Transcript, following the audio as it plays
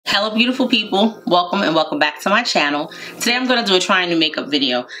Hello beautiful people, welcome and welcome back to my channel. Today I'm going to do a trying new makeup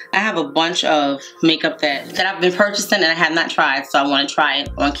video. I have a bunch of makeup that I've been purchasing and I have not tried, so I want to try it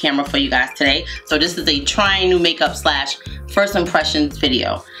on camera for you guys today. So this is a trying new makeup slash first impressions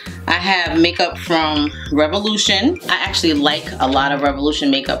video. I have makeup from Revolution. I actually like a lot of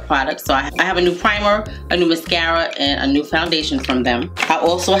Revolution makeup products. So I have a new primer, a new mascara, and a new foundation from them. I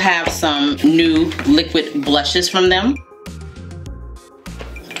also have some new liquid blushes from them.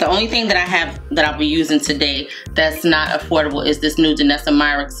 The only thing that I have that I'll be using today that's not affordable is this new Danessa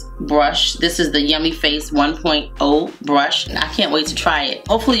Myricks brush. This is the Yummy Face 1.0 brush. I can't wait to try it.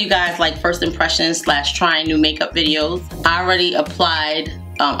 Hopefully you guys like first impressions slash trying new makeup videos. I already applied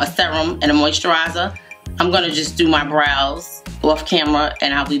a serum and a moisturizer. I'm gonna just do my brows off camera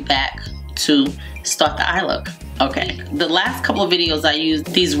and I'll be back to start the eye look. Okay, the last couple of videos I used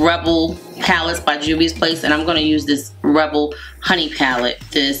these Rebel palettes by Juvia's Place, and I'm gonna use this Rebel Honey palette,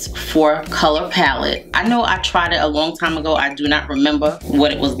 this 4-color palette. I know I tried it a long time ago. I do not remember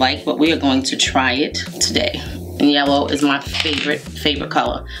what it was like, but we are going to try it today. And yellow is my favorite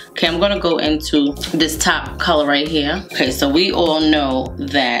color. Okay, I'm gonna go into this top color right here. Okay, so we all know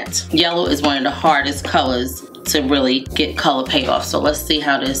that yellow is one of the hardest colors to really get color payoff. So let's see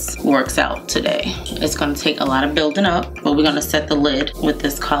how this works out today. It's gonna take a lot of building up, but we're gonna set the lid with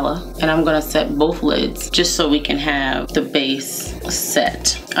this color. And I'm gonna set both lids just so we can have the base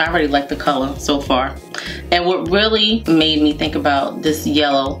set. I already like the color so far. And what really made me think about this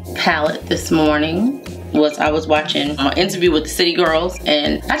yellow palette this morning was I was watching an interview with the City Girls,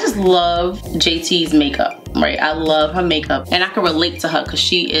 and I just love JT's makeup, right? I love her makeup, and I can relate to her because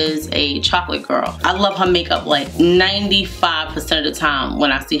she is a chocolate girl. I love her makeup like 95% of the time.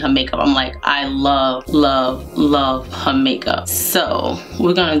 When I see her makeup, I'm like, I love her makeup. So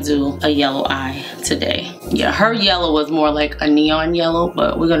we're gonna do a yellow eye today. Yeah, her yellow was more like a neon yellow,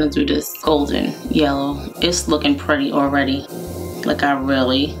 but we're gonna do this golden yellow. It's looking pretty already. Like, I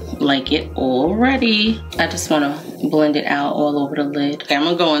really like it already. I just want to blend it out all over the lid. Okay, I'm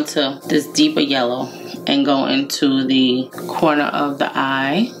gonna go into this deeper yellow and go into the corner of the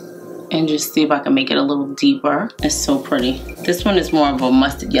eye and just see if I can make it a little deeper. It's so pretty. This one is more of a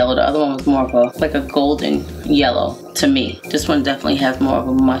mustard yellow. The other one was more of like a golden yellow to me. This one definitely has more of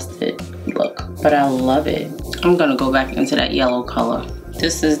a mustard look, but I love it. I'm gonna go back into that yellow color.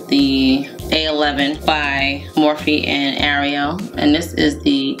 This is the A11 by Morphe and Ariel, and this is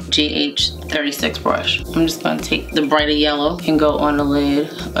the GH36 brush. I'm just gonna take the brighter yellow and go on the lid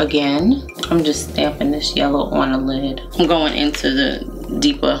again. I'm just stamping this yellow on the lid. I'm going into the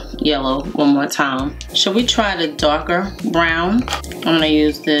deeper yellow one more time. Should we try the darker brown? I'm gonna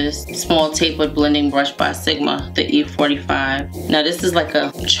use this small tapered blending brush by Sigma, the E45. Now this is like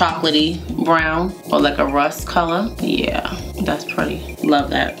a chocolatey brown or like a rust color. Yeah, that's pretty. Love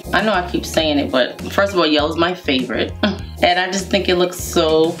that. I know I keep saying it, but first of all, yellow's my favorite. And I just think it looks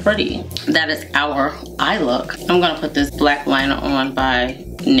so pretty. That is our eye look. I'm gonna put this black liner on by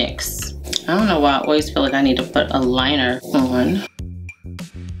NYX. I don't know why I always feel like I need to put a liner on.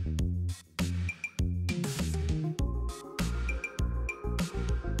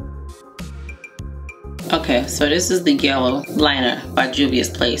 Okay, so this is the yellow liner by Juvia's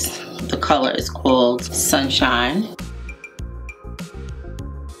Place. The color is called Sunshine.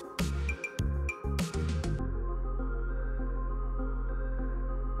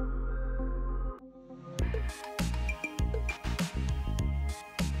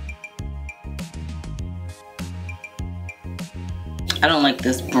 I don't like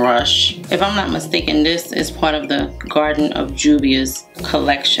this brush. If I'm not mistaken, this is part of the Garden of Juvia's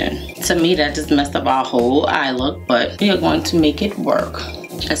collection. To me, that just messed up our whole eye look, but we are going to make it work.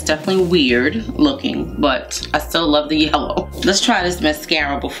 It's definitely weird looking, but I still love the yellow. Let's try this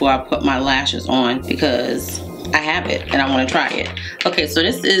mascara before I put my lashes on because I have it and I want to try it. Okay, so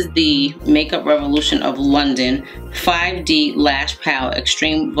this is the Makeup Revolution of London 5D Lash Power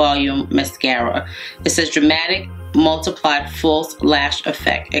Extreme Volume Mascara. It says dramatic multiplied false lash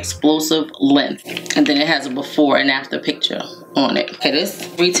effect, explosive length, and then it has a before and after picture on it. Okay, this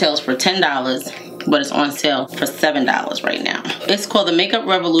retails for $10, but it's on sale for $7 right now. It's called the Makeup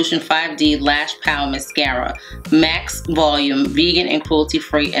Revolution 5D Lash Power Mascara, max volume, vegan and cruelty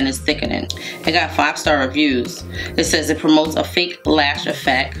free, and it's thickening. It got 5-star reviews. It says it promotes a fake lash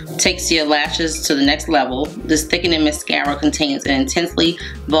effect, takes your lashes to the next level. This thickening mascara contains an intensely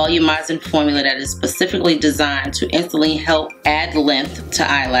volumizing formula that is specifically designed to instantly help add length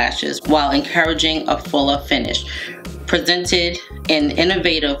to eyelashes while encouraging a fuller finish. Presented in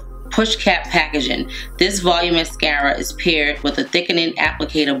innovative push cap packaging. This volume mascara is paired with a thickening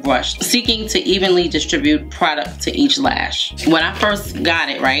applicator brush, seeking to evenly distribute product to each lash. When I first got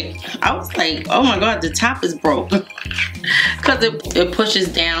it, right, I was like, oh my god, the top is broke. Because it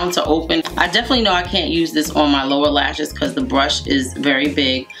pushes down to open. I definitely know I can't use this on my lower lashes because the brush is very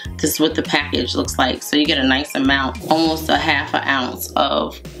big. This is what the package looks like. So you get a nice amount, almost a ½ ounce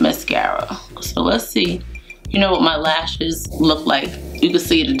of mascara. So let's see. You know what my lashes look like. You can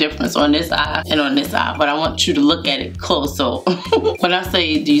see the difference on this eye and on this eye, but I want you to look at it close. So when I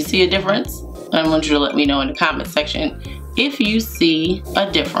say, do you see a difference? I want you to let me know in the comment section if you see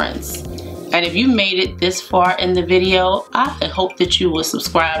a difference. And if you made it this far in the video, I hope that you will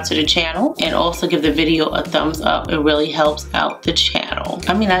subscribe to the channel and also give the video a thumbs up. It really helps out the channel.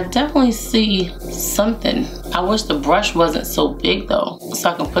 I mean, I definitely see something. I wish the brush wasn't so big though, so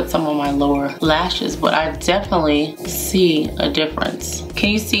I can put some on my lower lashes, but I definitely see a difference. Can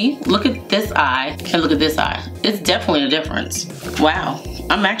you see? Look at this eye and look at this eye. It's definitely a difference. Wow,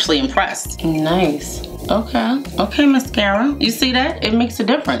 I'm actually impressed. Nice. Okay, mascara. You see that? It makes a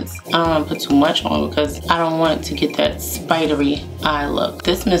difference. I don't want to put too much on because I don't want it to get that spidery eye look.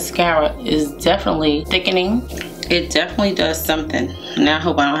 This mascara is definitely thickening. It definitely does something. Now I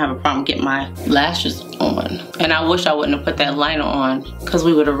hope I don't have a problem getting my lashes on. And I wish I wouldn't have put that liner on because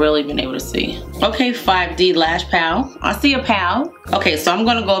we would have really been able to see. Okay, 5D lash pal. I see a pal. Okay, so I'm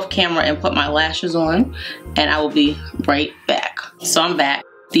gonna go off camera and put my lashes on and I will be right back. So I'm back.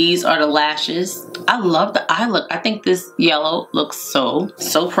 These are the lashes. I love the eye look. I think this yellow looks so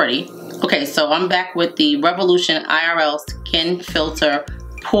pretty. Okay, so I'm back with the Revolution IRL Skin Filter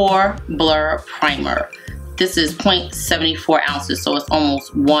Pore Blur Primer. This is 0.74 ounces, so it's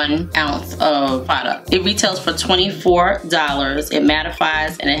almost 1 ounce of product. It retails for $24. It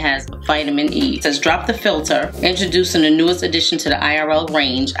mattifies and it has vitamin E. It says drop the filter, introducing the newest addition to the IRL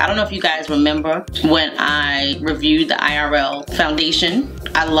range. I don't know if you guys remember when I reviewed the IRL foundation.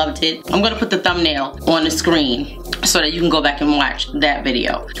 I loved it. I'm gonna put the thumbnail on the screen so that you can go back and watch that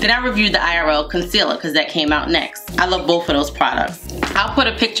video. Then I reviewed the IRL concealer because that came out next. I love both of those products. I'll put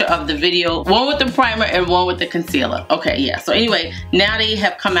a picture of the video, one with the primer and one with the concealer. Okay, yeah, so anyway, now they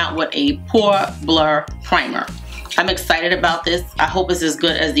have come out with a Pore Blur Primer. I'm excited about this. I hope it's as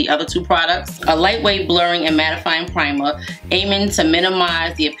good as the other two products. A lightweight blurring and mattifying primer aiming to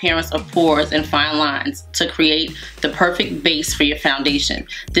minimize the appearance of pores and fine lines to create the perfect base for your foundation.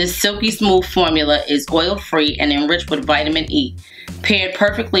 This silky smooth formula is oil-free and enriched with vitamin E. Paired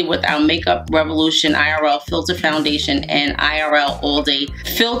perfectly with our Makeup Revolution IRL Filter Foundation and IRL All Day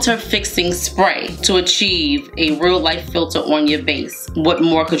Filter Fixing Spray to achieve a real-life filter on your base. What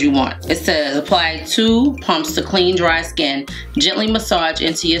more could you want? It says apply 2 pumps to clean dry skin, gently massage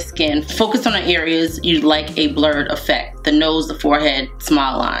into your skin, focus on the areas you'd like a blurred effect, the nose, the forehead,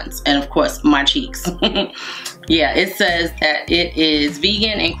 smile lines, and of course my cheeks. Yeah, it says that it is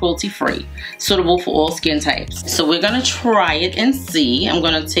vegan and cruelty-free, suitable for all skin types. So we're gonna try it and see. I'm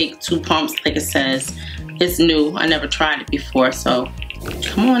gonna take 2 pumps, like it says. It's new, I never tried it before, so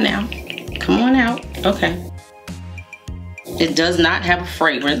come on now, come on out. Okay. It does not have a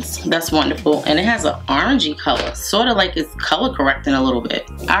fragrance. That's wonderful. And it has an orangey color, sort of like it's color correcting a little bit.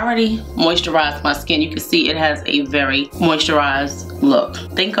 I already moisturized my skin. You can see it has a very moisturized look.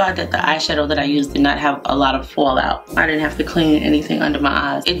 Thank God that the eyeshadow that I used did not have a lot of fallout. I didn't have to clean anything under my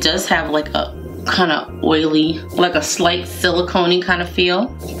eyes. It does have like a kind of oily, like a slight silicone-y kind of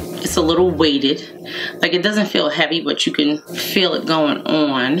feel. It's a little weighted. Like it doesn't feel heavy, but you can feel it going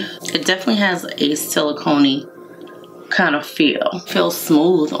on. It definitely has a silicone-y kind of feel. Feels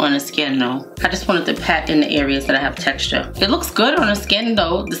smooth on the skin though. I just wanted to pat in the areas that I have texture. It looks good on the skin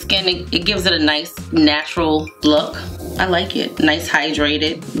though. The skin, it gives it a nice natural look. I like it. Nice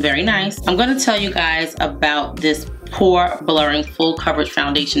hydrated. Very nice. I'm going to tell you guys about this Pore Blurring Full Coverage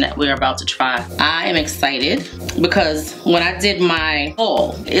Foundation that we're about to try. I am excited because when I did my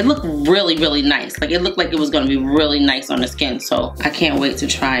haul, it looked really, really nice. Like it looked like it was gonna be really nice on the skin, so I can't wait to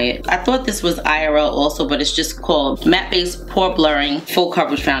try it. I thought this was IRL also, but it's just called Matte Base Pore Blurring Full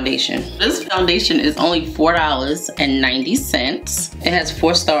Coverage Foundation. This foundation is only $4.90. It has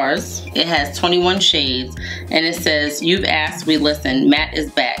 4 stars. It has 21 shades, and it says, "You've asked, we listen. Matte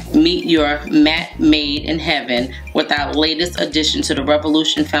is back. Meet your matte made in heaven. with our latest addition to the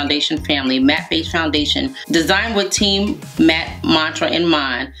Revolution Foundation family, matte base foundation, designed with Team Matte mantra in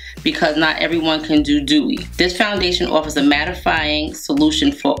mind, because not everyone can do dewy. This foundation offers a mattifying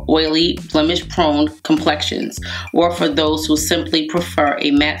solution for oily, blemish-prone complexions, or for those who simply prefer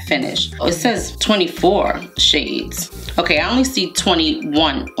a matte finish. It says 24 shades. Okay, I only see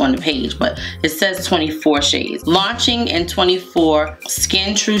 21 on the page, but it says 24 shades. Launching in 24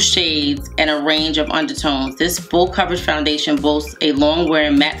 skin true shades and a range of undertones, this full coverage foundation boasts a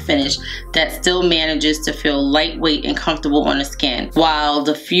long-wearing matte finish that still manages to feel lightweight and comfortable on the skin, while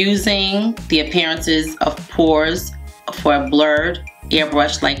diffusing the appearances of pores for a blurred,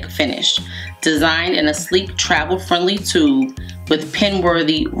 airbrush-like finish. Designed in a sleek, travel-friendly tube with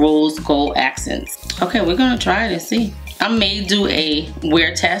pin-worthy rose gold accents. Okay, we're gonna try it and see. I may do a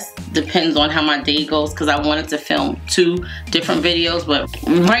wear test, depends on how my day goes, because I wanted to film 2 different videos, but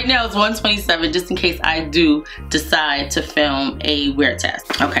right now it's 1:27, just in case I do decide to film a wear test.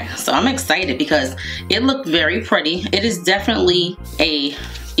 Okay, so I'm excited because it looked very pretty. It is definitely a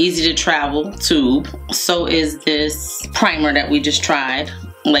easy to travel tube. So is this primer that we just tried.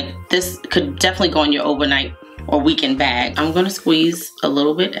 Like, this could definitely go in your overnight or weekend bag. I'm gonna squeeze a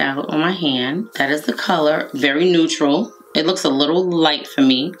little bit out on my hand. That is the color, very neutral. It looks a little light for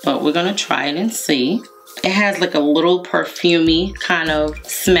me, but we're gonna try it and see. It has like a little perfumey kind of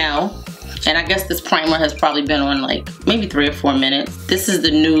smell. And I guess this primer has probably been on like maybe 3 or 4 minutes. This is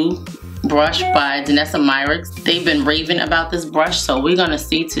the new brush by Danessa Myricks. They've been raving about this brush, so we're gonna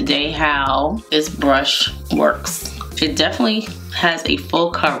see today how this brush works. It definitely has a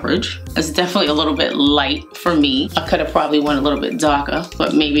full coverage. It's definitely a little bit light for me. I could have probably went a little bit darker,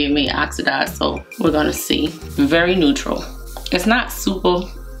 but maybe it may oxidize, so we're gonna see. Very neutral. It's not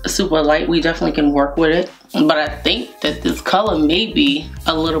super light. We definitely can work with it, but I think that this color may be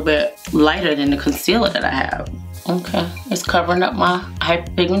a little bit lighter than the concealer that I have. Okay, it's covering up my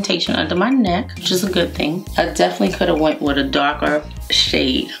hyperpigmentation under my neck, which is a good thing. I definitely could have went with a darker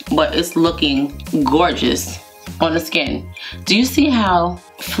shade, but it's looking gorgeous on the skin. Do you see how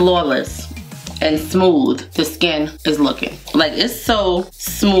flawless and smooth the skin is looking? Like, it's so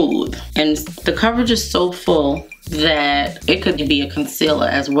smooth, and the coverage is so full that it could be a concealer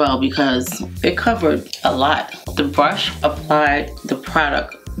as well, because it covered a lot. The brush applied the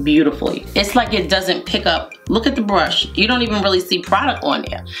product beautifully. It's like it doesn't pick up. Look at the brush. You don't even really see product on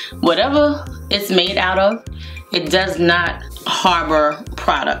there. Whatever it's made out of, it does not harbor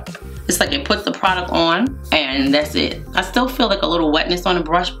product. It's like it puts the product on and that's it. I still feel like a little wetness on the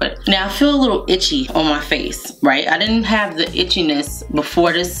brush, but now I feel a little itchy on my face, right? I didn't have the itchiness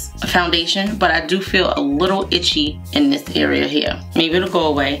before this foundation, but I do feel a little itchy in this area here. Maybe it'll go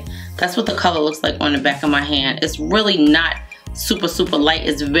away. That's what the color looks like on the back of my hand. It's really not super light.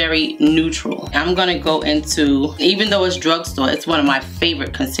 It's very neutral. I'm gonna go into, even though it's drugstore, it's one of my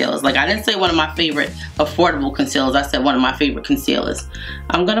favorite concealers. Like, I didn't say one of my favorite affordable concealers, I said one of my favorite concealers.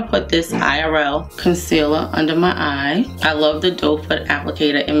 I'm gonna put this IRL concealer under my eye. I love the doe foot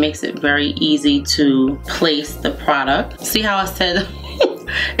applicator. It makes it very easy to place the product. See how I said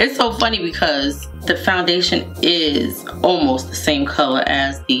it's so funny because the foundation is almost the same color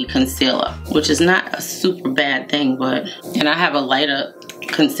as the concealer, which is not a super bad thing, but, and I have a lighter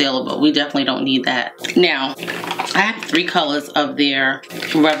concealer, but we definitely don't need that. Now, I have 3 colors of their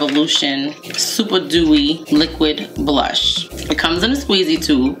Revolution Super Dewy Liquid Blush. It comes in a squeezy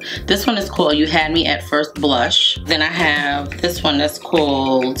tube. This one is called You Had Me at First Blush. Then I have this one that's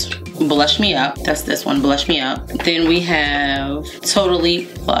called Blush Me Up. That's this one, Blush Me Up. Then we have Totally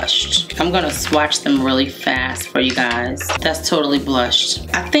Blushed. I'm gonna swatch them really fast for you guys. That's Totally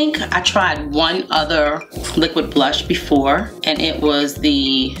Blushed. I think I tried one other liquid blush before, and it was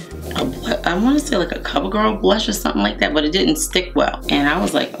the, I want to say like a CoverGirl blush or something like that, but it didn't stick well. And I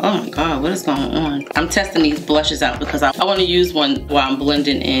was like, oh my god, what is going on? I'm testing these blushes out because I want to use one while I'm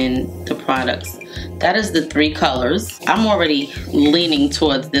blending in the products. That is the 3 colors. I'm already leaning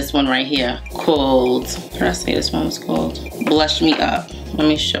towards this one right here called, what did I say this one was called? Blush Me Up. Let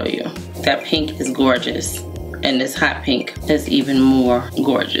me show you. That pink is gorgeous, and this hot pink is even more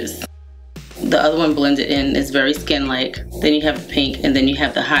gorgeous. The other one blended in is very skin-like. Then you have the pink, and then you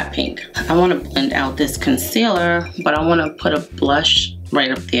have the hot pink. I want to blend out this concealer, but I want to put a blush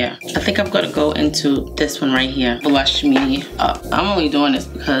right up there. I think I'm going to go into this one right here. Blush Me Up. I'm only doing this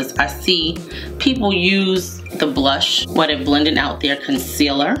because I see people use the blush while they're blending out their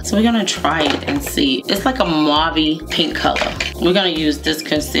concealer. So we're going to try it and see. It's like a mauve pink color. We're going to use this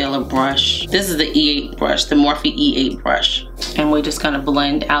concealer brush. This is the E8 brush, the Morphe E8 brush. And we're just going to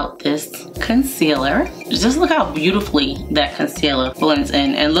blend out this concealer. Just look how beautifully that concealer blends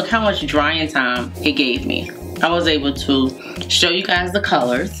in, and look how much drying time it gave me. I was able to show you guys the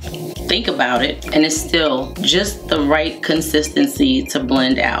colors, think about it, and it's still just the right consistency to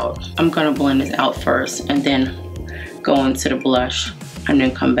blend out. I'm gonna blend this out first and then go into the blush and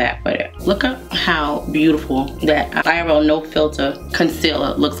then come back with it. Look at how beautiful that IRL no filter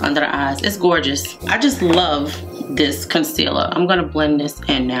concealer looks under the eyes. It's gorgeous. I just love this concealer. I'm gonna blend this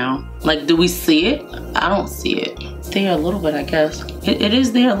in now. Like, do we see it? I don't see it. It's there a little bit, I guess. It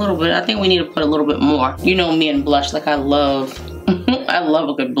is there a little bit. I think we need to put a little bit more. You know me and blush, like I love I love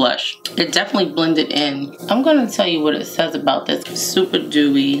a good blush. It definitely blended in. I'm gonna tell you what it says about this Super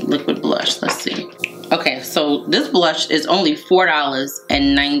Dewy liquid blush. Let's see. Okay, so this blush is only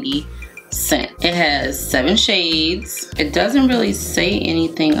 $4.90. It has 7 shades. It doesn't really say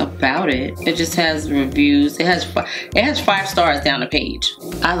anything about it. It just has reviews. It has 5 stars down the page.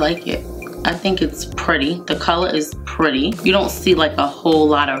 I like it. I think it's pretty. The color is pretty. You don't see like a whole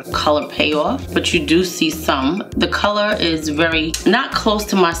lot of color payoff, but you do see some. The color is very, not close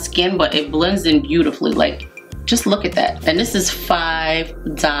to my skin, but it blends in beautifully. Like, just look at that. And this is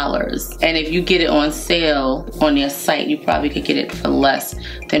 $5. And if you get it on sale on their site, you probably could get it for less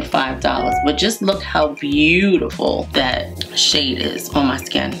than $5. But just look how beautiful that shade is on my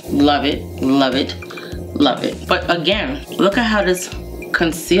skin. Love it, love it, love it. But again, look at how this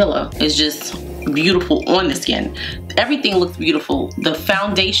concealer is just beautiful on the skin. Everything looks beautiful. The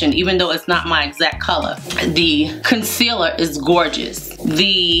foundation, even though it's not my exact color, the concealer is gorgeous.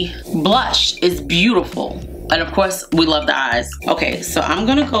 The blush is beautiful. And of course, we love the eyes. Okay, so I'm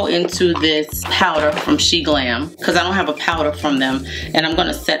gonna go into this powder from She Glam, because I don't have a powder from them. And I'm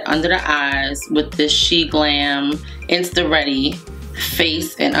gonna set under the eyes with this She Glam Insta Ready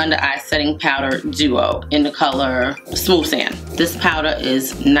face and under eye setting powder duo in the color Smooth Sand. This powder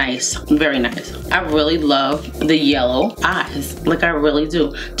is nice, very nice. I really love the yellow eyes, like I really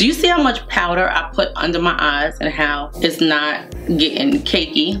do. Do you see how much powder I put under my eyes and how it's not getting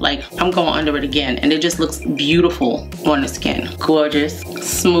cakey? Like, I'm going under it again and it just looks beautiful on the skin. Gorgeous,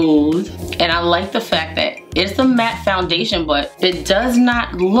 smooth, and I like the fact that it's a matte foundation, but it does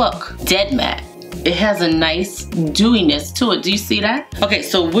not look dead matte. It has a nice dewiness to it. Do you see that? Okay,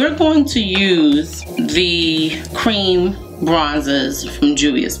 so we're going to use the cream bronzers from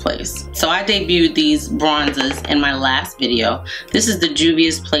Juvia's Place. So I debuted these bronzers in my last video. This is the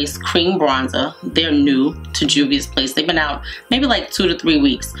Juvia's Place cream bronzer. They're new to Juvia's Place. They've been out maybe like 2 to 3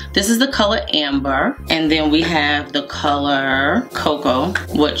 weeks. This is the color Amber, and then we have the color Cocoa,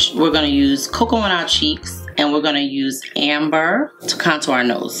 which we're gonna use Cocoa on our cheeks. And we're gonna use Amber to contour our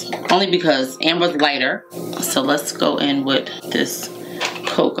nose, only because Amber's lighter. So let's go in with this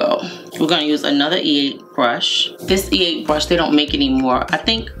Cocoa. We're gonna use another E8 brush. This E8 brush, they don't make anymore. I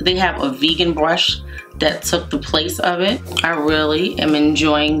think they have a vegan brush that took the place of it. I really am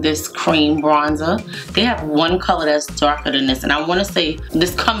enjoying this cream bronzer. They have one color that's darker than this, and I wanna say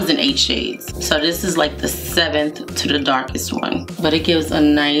this comes in 8 shades. So this is like the 7th to the darkest one. But it gives a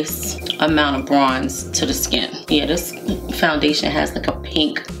nice amount of bronze to the skin. Yeah, this foundation has like a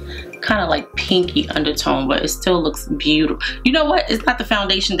pink, kind of like pinky undertone, but it still looks beautiful. You know what? It's not the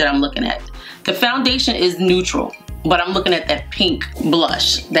foundation that I'm looking at. The foundation is neutral, but I'm looking at that pink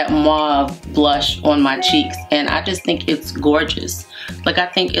blush, that mauve blush on my cheeks, and I just think it's gorgeous. Like, I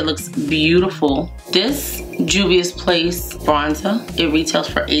think it looks beautiful. This Juvia's Place bronzer, it retails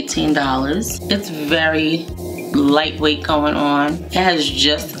for $18. It's very lightweight going on. It has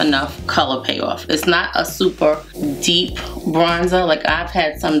just enough color payoff. It's not a super deep bronzer. Like, I've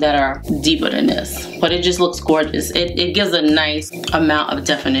had some that are deeper than this, but it just looks gorgeous. It gives a nice amount of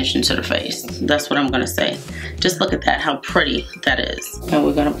definition to the face. That's what I'm gonna say. Just look at that, how pretty that is. And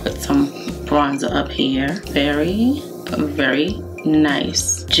we're gonna put some bronzer up here. Very, very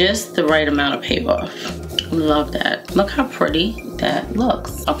nice. Just the right amount of payoff. Love that. Look how pretty that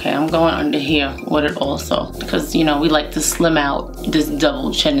looks. Okay, I'm going under here with it also, because you know we like to slim out this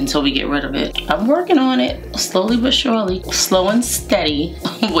double chin until we get rid of it. I'm working on it slowly but surely. Slow and steady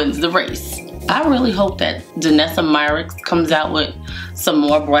wins the race. I really hope that Danessa Myricks comes out with some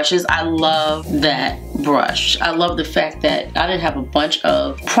more brushes. I love that brush. I love the fact that I didn't have a bunch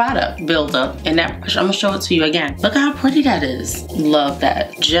of product buildup in that brush. I'm gonna show it to you again. Look how pretty that is. Love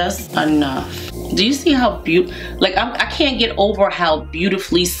that. Just enough. Do you see how beautiful? Like, I can't get over how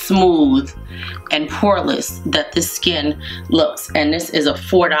beautifully smooth and poreless that this skin looks. And this is a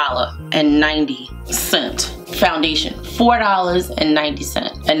 $4.90 foundation.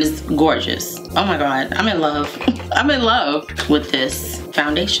 $4.90, and it's gorgeous. Oh my God, I'm in love. I'm in love with this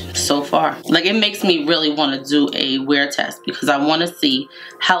foundation so far. Like, it makes me really want to do a wear test because I want to see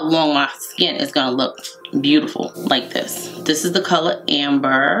how long my skin is going to look beautiful like this. This is the color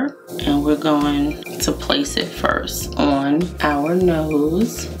Amber, and we're going to place it first on our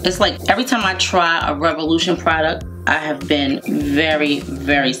nose. It's like every time I try a Revolution product, I have been very,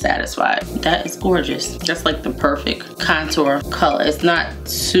 very satisfied. That is gorgeous. That's like the perfect contour color. It's not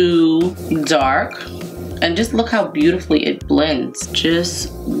too dark. And just look how beautifully it blends.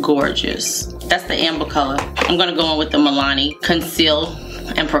 Just gorgeous. That's the amber color. I'm gonna go in with the Milani Conceal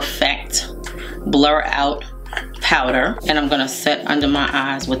and Perfect Blur Out powder, and I'm gonna set under my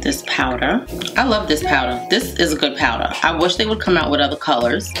eyes with this powder. I love this powder. This is a good powder. I wish they would come out with other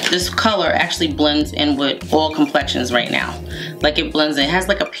colors. This color actually blends in with all complexions right now. Like, it blends in. It has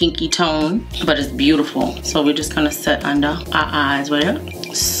like a pinky tone, but it's beautiful. So we're just gonna set under our eyes with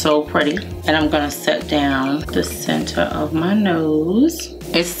it. So pretty. And I'm gonna set down the center of my nose.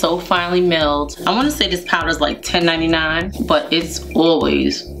 It's so finely milled. I wanna say this powder is like $10.99, but it's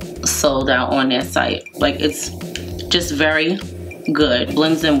always sold out on their site. Like, it's just very good.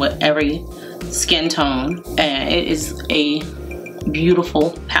 Blends in with every skin tone, and it is a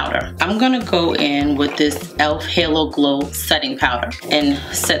beautiful powder. I'm gonna go in with this e.l.f. Halo Glow setting powder and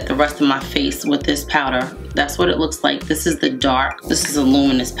set the rest of my face with this powder. That's what it looks like. This is the dark. This is a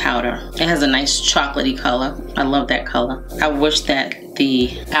luminous powder. It has a nice chocolatey color. I love that color. I wish that the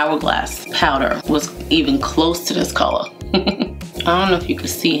Hourglass powder was even close to this color. I don't know if you can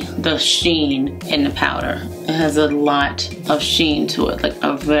see the sheen in the powder. It has a lot of sheen to it, like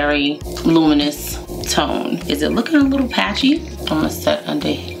a very luminous tone. Is it looking a little patchy? I'm gonna set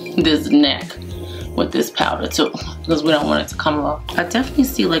under this neck with this powder too, because we don't want it to come off. I definitely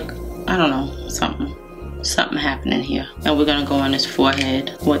see, like, I don't know, something happening here. And we're gonna go on his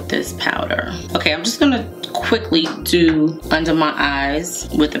forehead with this powder. Okay, I'm just gonna quickly do under my eyes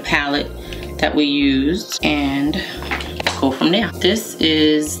with the palette that we used and go from there. This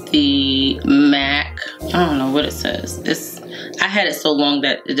is the MAC. I don't know what it says. I had it so long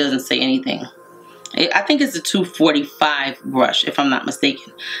that it doesn't say anything. I think it's a 245 brush, if I'm not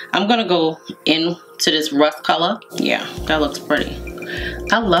mistaken. I'm gonna go into this rust color. Yeah, that looks pretty.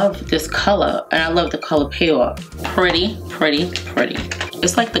 I love this color, and I love the color Pore. Pretty, pretty, pretty.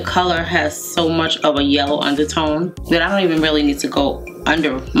 It's like the color has so much of a yellow undertone that I don't even really need to go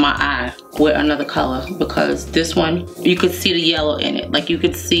under my eye with another color, because this one, you could see the yellow in it. Like, you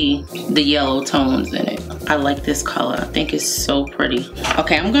could see the yellow tones in it. I like this color. I think it's so pretty.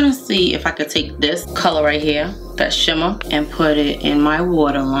 Okay, I'm gonna see if I could take this color right here, that shimmer, and put it in my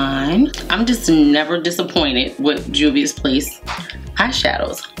waterline. I'm just never disappointed with Juvia's Place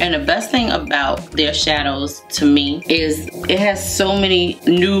eyeshadows. And the best thing about their shadows to me is it has so many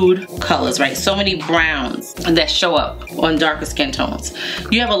nude colors, right? So many browns that show up on darker skin tones.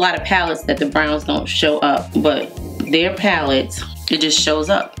 You have a lot of palettes that the browns don't show up, but their palettes, it just shows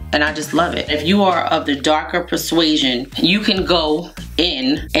up, and I just love it. If you are of the darker persuasion, you can go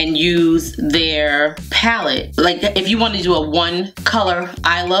in and use their palette. Like, if you want to do a one color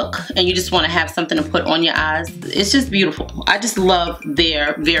eye look and you just want to have something to put on your eyes, it's just beautiful. I just love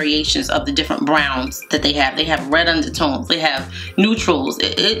their variations of the different browns that they have. They have red undertones, they have neutrals.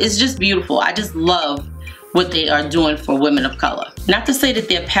 It's just beautiful. I just love what they are doing for women of color. Not to say that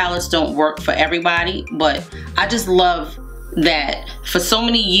their palettes don't work for everybody, but I just love that for so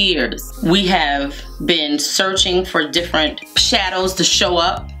many years we have been searching for different shadows to show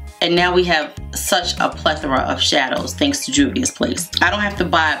up, and now we have such a plethora of shadows thanks to Juvia's Place. I don't have to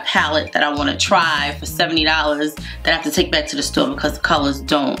buy a palette that I want to try for $70 that I have to take back to the store because the colors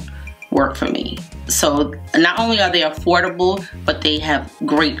don't work for me. So not only are they affordable, but they have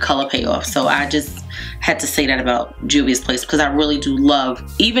great color payoff. So I just had to say that about Juvia's Place, because I really do love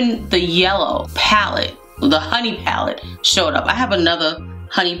even the yellow palette. The honey palette showed up. I have another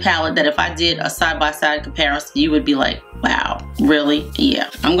honey palette that if I did a side-by-side comparison, you would be like, wow, really? Yeah.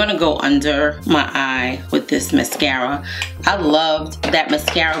 I'm gonna go under my eye with this mascara. I loved that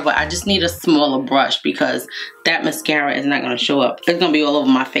mascara, but I just need a smaller brush because that mascara is not gonna show up. It's gonna be all over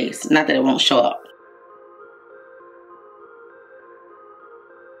my face. Not that it won't show up.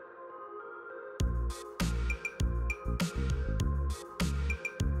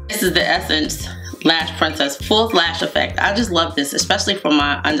 This is the Essence Lash Princess Full Lash Effect. I just love this, especially for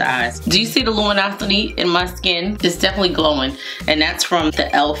my under eyes. Do you see the luminosity in my skin? It's definitely glowing, and that's from the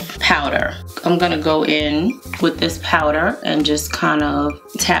e.l.f. powder. I'm gonna go in with this powder and just kind of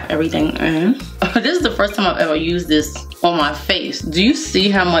tap everything in. This is the first time I've ever used this on my face. Do you see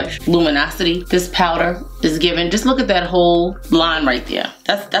how much luminosity this powder is giving? Just look at that whole line right there.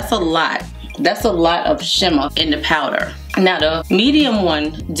 That's a lot. That's a lot of shimmer in the powder. Now the medium one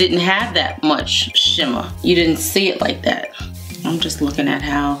didn't have that much shimmer. You didn't see it like that. I'm just looking at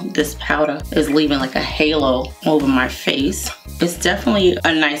how this powder is leaving like a halo over my face. It's definitely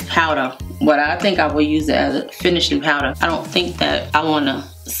a nice powder, but I think I will use it as a finishing powder. I don't think that I want to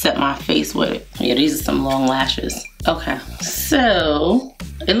set my face with it. Yeah, these are some long lashes. Okay, so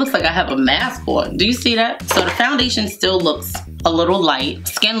it looks like I have a mask on. Do you see that? So the foundation still looks a little light.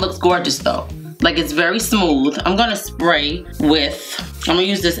 Skin looks gorgeous though. Like it's very smooth. I'm gonna spray with, I'm gonna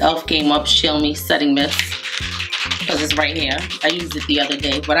use this e.l.f. Game Up Chill Me Setting Mist, because it's right here. I used it the other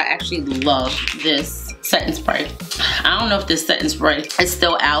day, but I actually love this setting spray. I don't know if this setting spray is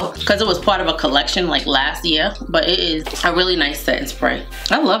still out because it was part of a collection like last year, but it is a really nice setting spray.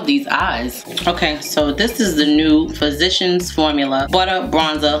 I love these eyes. Okay, so this is the new Physicians Formula Butter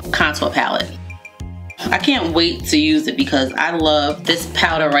Bronzer Contour Palette. I can't wait to use it because I love this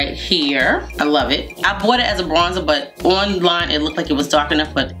powder right here. I love it. I bought it as a bronzer, but online it looked like it was dark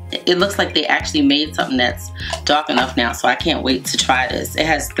enough, but it looks like they actually made something that's dark enough now, so I can't wait to try this. It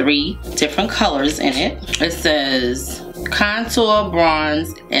has 3 different colors in it. It says contour,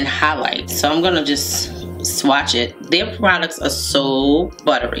 bronze, and highlight. So I'm gonna just swatch it. Their products are so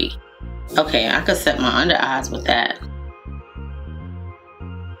buttery. Okay, I could set my under eyes with that.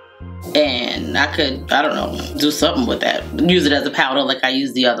 And I could, I don't know, do something with that. Use it as a powder like I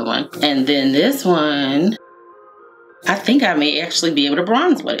used the other one. And then this one, I think I may actually be able to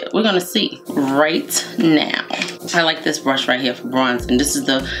bronze with it. We're gonna see right now. I like this brush right here for bronzing. This is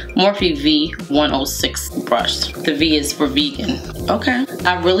the Morphe V106 brush. The V is for vegan. Okay.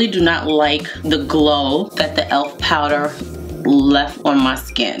 I really do not like the glow that the e.l.f. powder left on my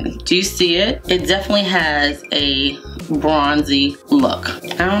skin. Do you see it? It definitely has a bronzy look.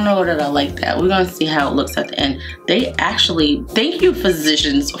 I don't know that I like that. We're gonna see how it looks at the end. They actually, thank you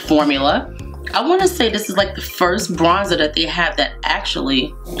Physicians Formula. I want to say this is like the first bronzer that they have that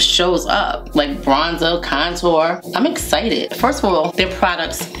actually shows up. Like bronzer, contour. I'm excited. First of all, their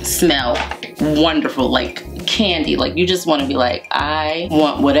products smell wonderful, like candy. Like you just want to be like, I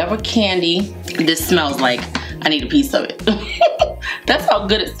want whatever candy this smells like. I need a piece of it. That's how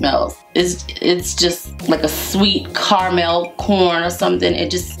good it smells. It's just like a sweet caramel corn or something. It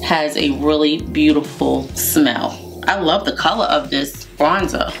just has a really beautiful smell. I love the color of this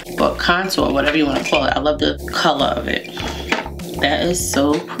bronzer, but contour, whatever you want to call it. I love the color of it. That is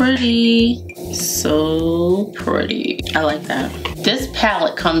so pretty. So pretty. I like that. This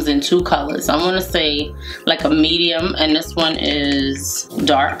palette comes in 2 colors. I'm gonna say like a medium, and this one is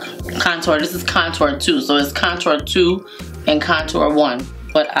dark. Contour, this is contour 2. So it's contour 2 and contour 1.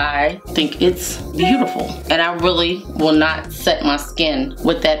 But I think it's beautiful. And I really will not set my skin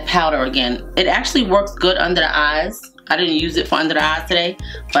with that powder again. It actually works good under the eyes. I didn't use it for under the eyes today,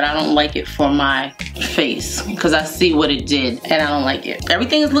 but I don't like it for my face because I see what it did and I don't like it.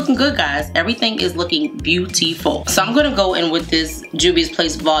 Everything is looking good, guys. Everything is looking beautiful. So I'm gonna go in with this Juvia's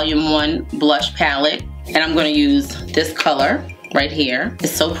Place Volume 1 blush palette, and I'm gonna use this color right here.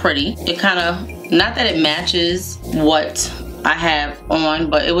 It's so pretty. It kind of, not that it matches what I have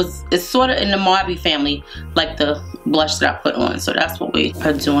on, but it's sort of in the Mauve family, like the blush that I put on. So that's what we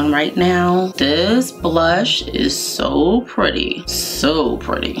are doing right now. This blush is so pretty, so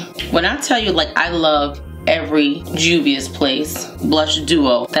pretty. When I tell you, like, I love every Juvia's Place blush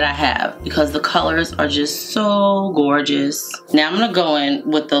duo that I have because the colors are just so gorgeous. Now I'm gonna go in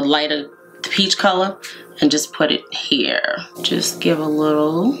with the lighter peach color and just put it here. Just give a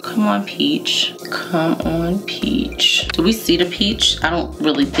little, come on peach, come on peach. Do we see the peach? I don't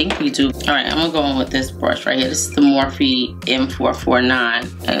really think we do. All right, I'm gonna go in with this brush right here. This is the Morphe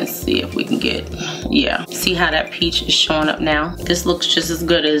M449, and see if we can get, yeah. See how that peach is showing up now? This looks just as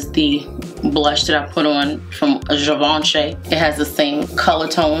good as the blush that I put on from Givenchy. It has the same color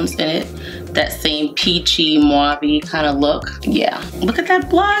tones in it, that same peachy mauve kind of look. Yeah, look at that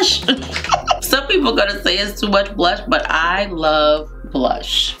blush. Some people are gonna say it's too much blush, but I love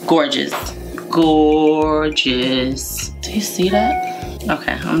blush. Gorgeous, gorgeous. Do you see that?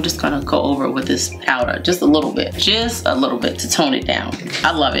 Okay, I'm just gonna go over it with this powder, just a little bit to tone it down.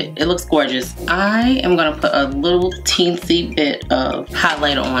 I love it, it looks gorgeous. I am gonna put a little teensy bit of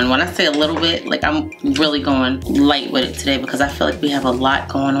highlighter on. When I say a little bit, like I'm really going light with it today because I feel like we have a lot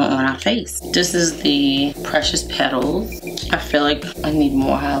going on our face. This is the Precious Petals. I feel like I need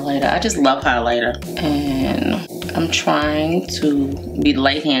more highlighter. I just love highlighter, and I'm trying to be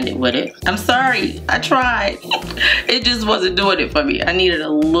light-handed with it. I'm sorry, I tried. It just wasn't doing it for me. I needed a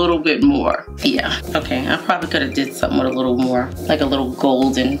little bit more. Yeah, okay, I probably could have did something with a little more, like a little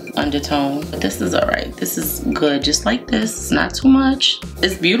golden undertone, but this is all right. This is good, just like this. It's not too much.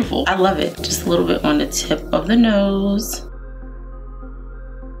 It's beautiful. I love it. Just a little bit on the tip of the nose.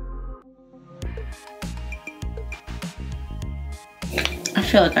 I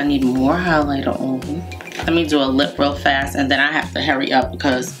feel like I need more highlighter on. Let me do a lip real fast and then I have to hurry up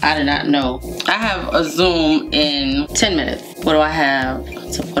because I did not know. I have a Zoom in 10 minutes. What do I have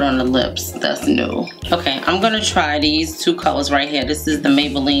to put on the lips that's new? Okay, I'm gonna try these two colors right here. This is the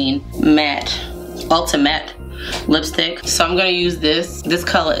Maybelline Matte Ultimatte lipstick. So I'm gonna use this. This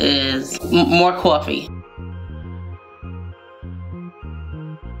color is More Coffee.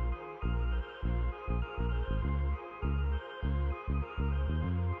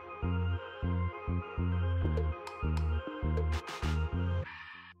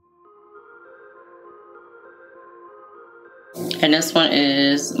 And this one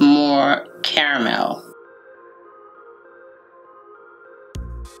is More Caramel.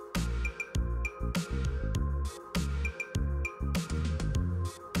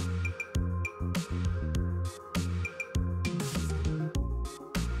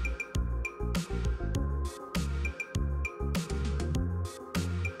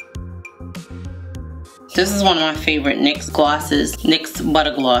 This is one of my favorite NYX glosses, NYX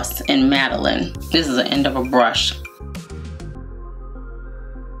Butter Gloss in Madeline. This is the end of a brush.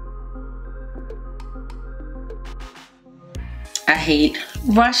 I hate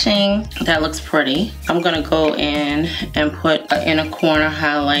rushing. That looks pretty. I'm gonna go in and put an inner corner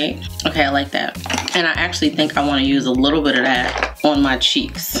highlight. Okay, I like that. And I actually think I wanna use a little bit of that on my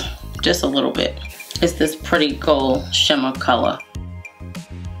cheeks. Just a little bit. It's this pretty gold shimmer color.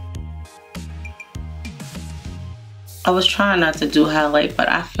 I was trying not to do highlight, but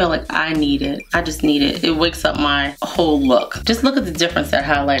I feel like I need it. I just need it. It wakes up my whole look. Just look at the difference that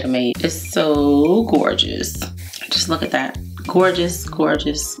highlighter made. It's so gorgeous. Just look at that. Gorgeous,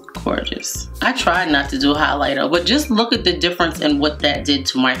 gorgeous, gorgeous. I tried not to do highlighter, but just look at the difference in what that did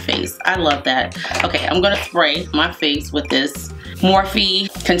to my face. I love that. Okay, I'm gonna spray my face with this Morphe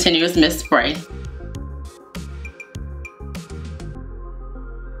Continuous Mist Spray.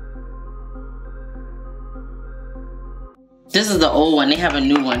 This is the old one. They have a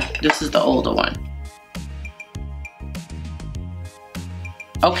new one. This is the older one.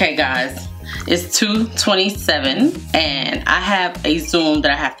 Okay, guys. It's 2:27 and I have a Zoom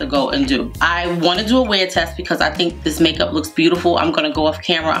that I have to go and do. I want to do a wear test because I think this makeup looks beautiful. I'm going to go off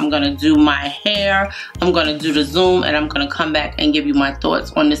camera. I'm going to do my hair. I'm going to do the Zoom and I'm going to come back and give you my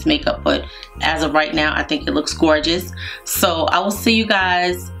thoughts on this makeup. But as of right now, I think it looks gorgeous. So I will see you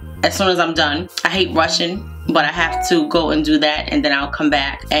guys as soon as I'm done. I hate rushing, but I have to go and do that and then I'll come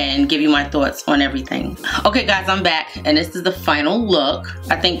back and give you my thoughts on everything. Okay guys, I'm back and this is the final look.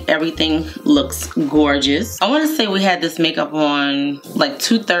 I think everything looks gorgeous. I want to say we had this makeup on like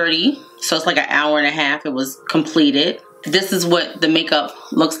 2:30, so it's like an hour and a half it was completed. This is what the makeup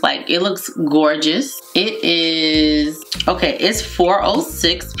looks like. It looks gorgeous. It is, okay, it's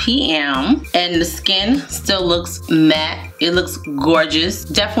 4:06 p.m. and the skin still looks matte. It looks gorgeous.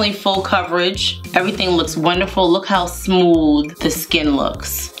 Definitely full coverage. Everything looks wonderful. Look how smooth the skin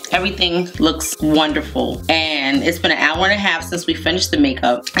looks. Everything looks wonderful. And it's been an hour and a half since we finished the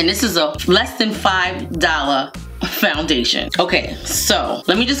makeup. And this is a less than $5 foundation. Okay, so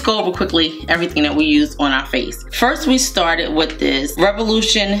let me just go over quickly everything that we used on our face. First, we started with this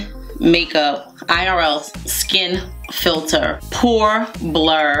Revolution Makeup IRL Skin Filter Pore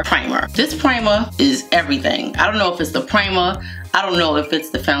Blur Primer. This primer is everything. I don't know if it's the primer, I don't know if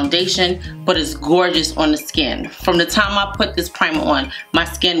it's the foundation, but it's gorgeous on the skin. From the time I put this primer on, my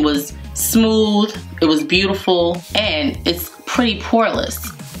skin was smooth, it was beautiful, and it's pretty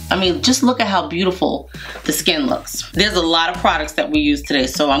poreless. I mean, just look at how beautiful the skin looks. There's a lot of products that we use today,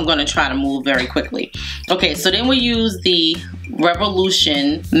 so I'm gonna try to move very quickly. Okay, so then we use the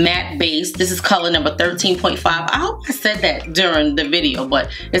Revolution Matte Base. This is color number 13.5. I hope I said that during the video, but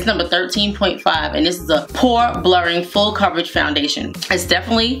it's number 13.5, and this is a Pore Blurring Full Coverage Foundation. It's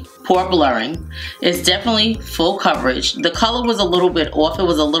definitely pore blurring. It's definitely full coverage. The color was a little bit off. It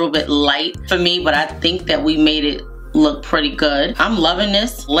was a little bit light for me, but I think that we made it look pretty good. I'm loving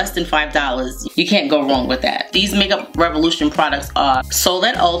this. Less than $5. You can't go wrong with that. These Makeup Revolution products are sold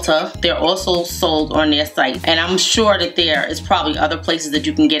at Ulta. They're also sold on their site. And I'm sure that there is probably other places that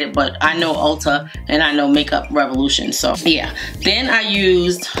you can get it, but I know Ulta and I know Makeup Revolution. So yeah. Then I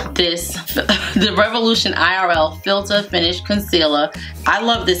used this, the Revolution IRL Filter Finish Concealer. I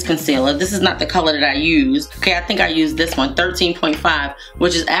love this concealer. This is not the color that I used. Okay, I think I used this one, 13.5,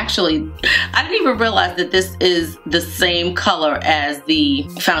 which is actually, I didn't even realize that this is the same color as the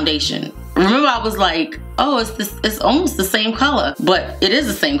foundation. Remember, I was like, oh, it's almost the same color, but it is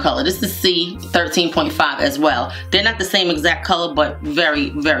the same color. This is C13.5 as well. They're not the same exact color, but very,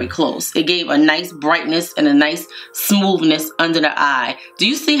 very close. It gave a nice brightness and a nice smoothness under the eye. Do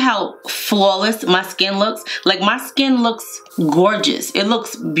you see how flawless my skin looks? Like, my skin looks gorgeous. It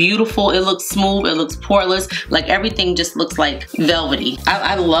looks beautiful. It looks smooth. It looks poreless. Like, everything just looks like velvety.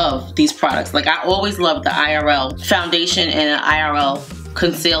 I love these products. Like, I always loved the IRL foundation and the IRL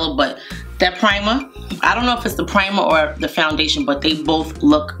concealer, but that primer, I don't know if it's the primer or the foundation, but they both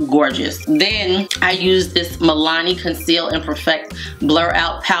look gorgeous. Then I used this Milani Conceal and Perfect Blur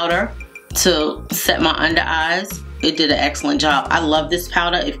Out Powder to set my under eyes. It did an excellent job. I love this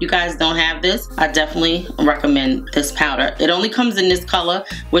powder. If you guys don't have this, I definitely recommend this powder. It only comes in this color,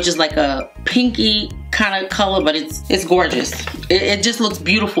 which is like a pinky kind of color, but it's gorgeous. It just looks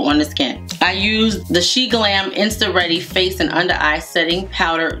beautiful on the skin. I used the She Glam Insta Ready Face and Under Eye Setting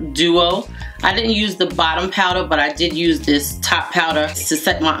Powder Duo. I didn't use the bottom powder, but I did use this top powder to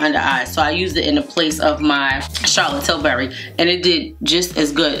set my under eyes. So I used it in the place of my Charlotte Tilbury, and it did just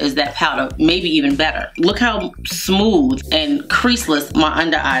as good as that powder, maybe even better. Look how smooth and creaseless my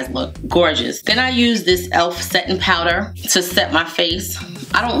under eyes look. Gorgeous. Then I used this e.l.f. setting powder to set my face.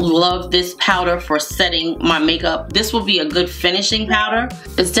 I don't love this powder for setting my makeup. This will be a good finishing powder.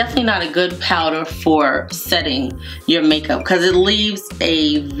 It's definitely not a good powder for setting your makeup because it leaves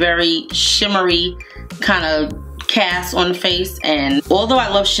a very shimmery kind of cast on the face, and although I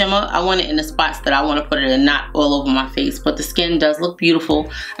love shimmer, I want it in the spots that I want to put it in, not all over my face, but the skin does look beautiful.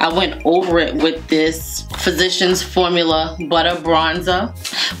 I went over it with this Physicians Formula Butter Bronzer.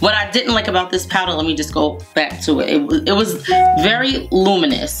 What I didn't like about this powder, let me just go back to it. It was very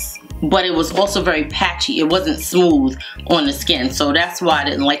luminous, but it was also very patchy. It wasn't smooth on the skin, so that's why I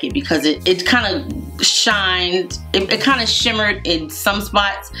didn't like it, because it kind of shined, it kind of shimmered in some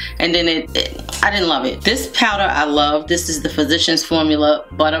spots, and then I didn't love it. This powder I love. This is the Physicians Formula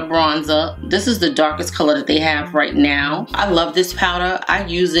Butter Bronzer. This is the darkest color that they have right now. I love this powder. I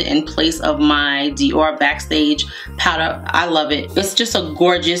use it in place of my Dior Backstage powder. I love it. It's just a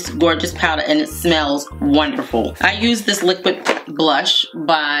gorgeous, gorgeous powder, and it smells wonderful. I use this liquid blush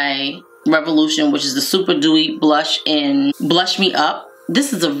by Revolution, which is the Superdewy blush in Blush Me Up.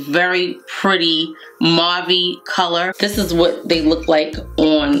 This is a very pretty mauve color. This is what they look like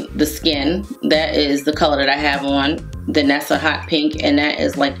on the skin. That is the color that I have on, Danessa Hot Pink, and that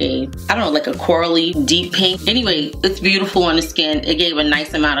is like a, I don't know, like a corally deep pink. Anyway, it's beautiful on the skin. It gave a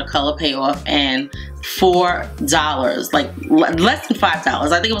nice amount of color payoff, and $4, like less than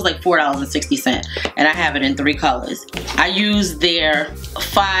 $5. I think it was like $4.60, and I have it in 3 colors. I use their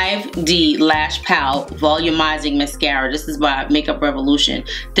 5D Lash Pow Volumizing Mascara. This is by Makeup Revolution.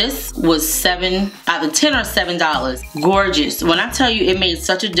 This was either $10 or $7. Gorgeous. When I tell you, it made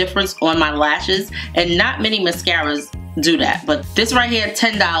such a difference on my lashes, and not many mascaras do that, but this right here,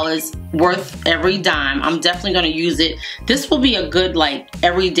 $10, worth every dime. I'm definitely gonna use it. This will be a good like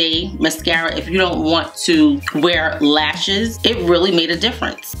everyday mascara if you don't want to wear lashes. It really made a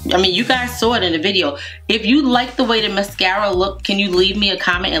difference. I mean, you guys saw it in the video. If you like the way the mascara looked, can you leave me a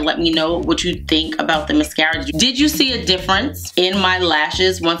comment and let me know what you think about the mascara? Did you see a difference in my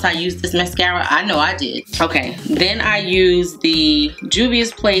lashes once I used this mascara? I know I did. Okay, then I used the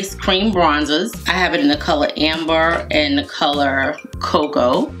Juvia's Place Cream Bronzers. I have it in the color Amber and the color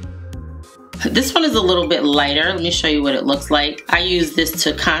Cocoa. This one is a little bit lighter. Let me show you what it looks like. I use this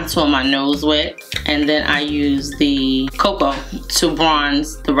to contour my nose with, and then I use the Cocoa to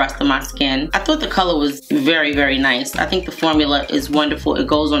bronze the rest of my skin. I thought the color was very, very nice. I think the formula is wonderful. It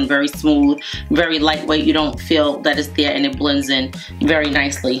goes on very smooth, very lightweight. You don't feel that it's there, and it blends in very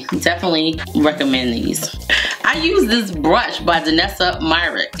nicely. Definitely recommend these. I use this brush by Danessa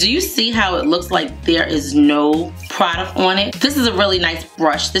Myricks. Do you see how it looks like there is no product on it? This is a really nice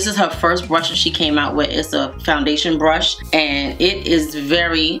brush. This is her first brush that she came out with. It's a foundation brush, and it is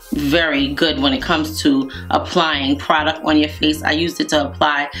very, very good when it comes to applying product on your face. I used it to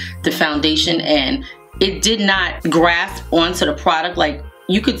apply the foundation, and it did not grasp onto the product. Like,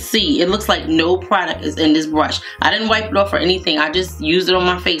 you could see, it looks like no product is in this brush. I didn't wipe it off or anything. I just used it on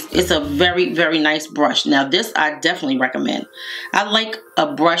my face. It's a very, very nice brush. Now this I definitely recommend. I like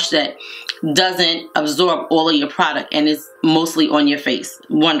a brush that doesn't absorb all of your product and is mostly on your face.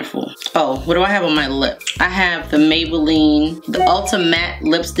 Wonderful. Oh, what do I have on my lip? I have the Maybelline, the Ultimatte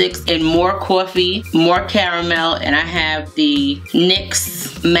lipsticks in More Coffee, More Caramel, and I have the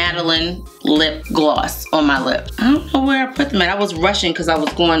NYX Madeline lip gloss on my lip. I don't know where I put them at. I was rushing because I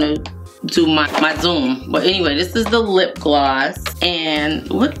was going to do my Zoom. But anyway, this is the lip gloss. And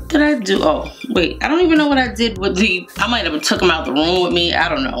what did I do? Oh, wait, I don't even know what I did with the, I might have took them out the room with me. I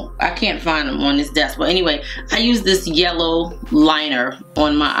don't know. I can't find them on this desk. But anyway, I used this yellow liner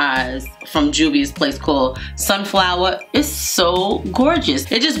on my eyes from Juvia's place called Sunflower. It's so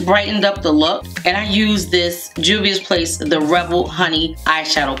gorgeous. It just brightened up the look. And I used this Juvia's place, the Rebel Honey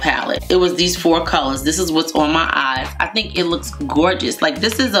eyeshadow palette. It was these 4 colors. This is what's on my eyes. I think it looks gorgeous. Like,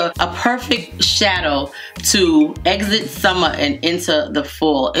 this is a perfect shadow to exit summer and into the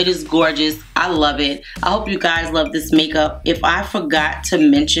fall. It is gorgeous. I love it. I hope you guys love this makeup. If I forgot to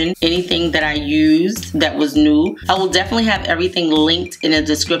mention anything that I used that was new, I will definitely have everything linked in the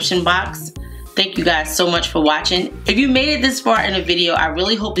description box. Thank you guys so much for watching. If you made it this far in the video, I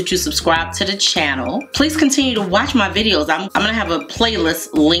really hope that you subscribe to the channel. Please continue to watch my videos. I'm gonna have a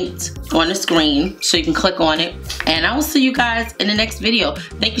playlist linked on the screen so you can click on it. And I will see you guys in the next video.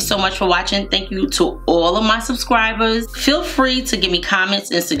 Thank you so much for watching. Thank you to all of my subscribers. Feel free to give me comments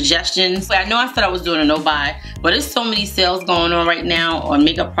and suggestions. I know I said I was doing a no buy, but there's so many sales going on right now on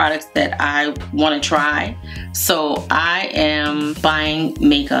makeup products that I want to try. So I am buying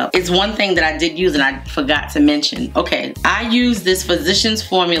makeup. It's one thing that I did use and I forgot to mention. Okay, I use this Physicians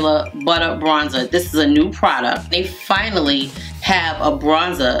Formula Butter Bronzer. This is a new product. They finally have a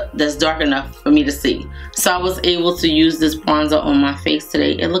bronzer that's dark enough for me to see. So I was able to use this bronzer on my face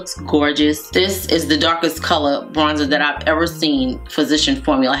today. It looks gorgeous. This is the darkest color bronzer that I've ever seen Physician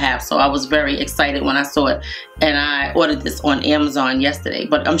Formula have. So I was very excited when I saw it. And I ordered this on Amazon yesterday.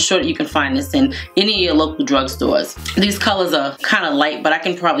 But I'm sure that you can find this in any of your local drugstores. These colors are kind of light, but I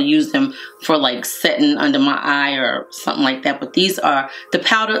can probably use them for like setting under my eye or something like that. But these are, the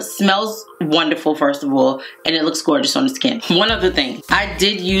powder smells wonderful first of all, and it looks gorgeous on the skin. One other thing, I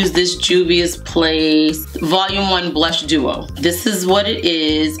did use this Juvia's Place Volume 1 Blush Duo. This is what it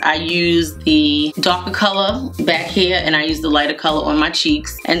is. I used the darker color back here and I used the lighter color on my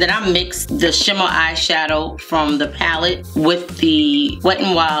cheeks. And then I mixed the shimmer eyeshadow from the palette with the Wet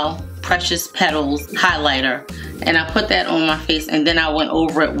n Wild Precious Petals highlighter, and I put that on my face, and then I went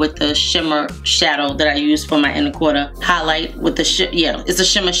over it with the shimmer shadow that I used for my inner corner highlight with the yeah, it's a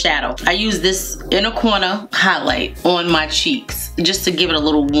shimmer shadow. I use this inner corner highlight on my cheeks just to give it a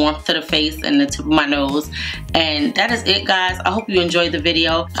little warmth to the face and the tip of my nose. And that is it, guys. I hope you enjoyed the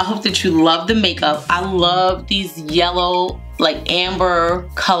video. I hope that you love the makeup. I love these yellow, like amber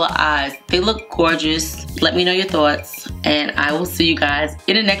color eyes. They look gorgeous. Let me know your thoughts, and I will see you guys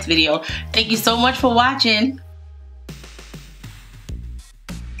in the next video. Thank you so much for watching.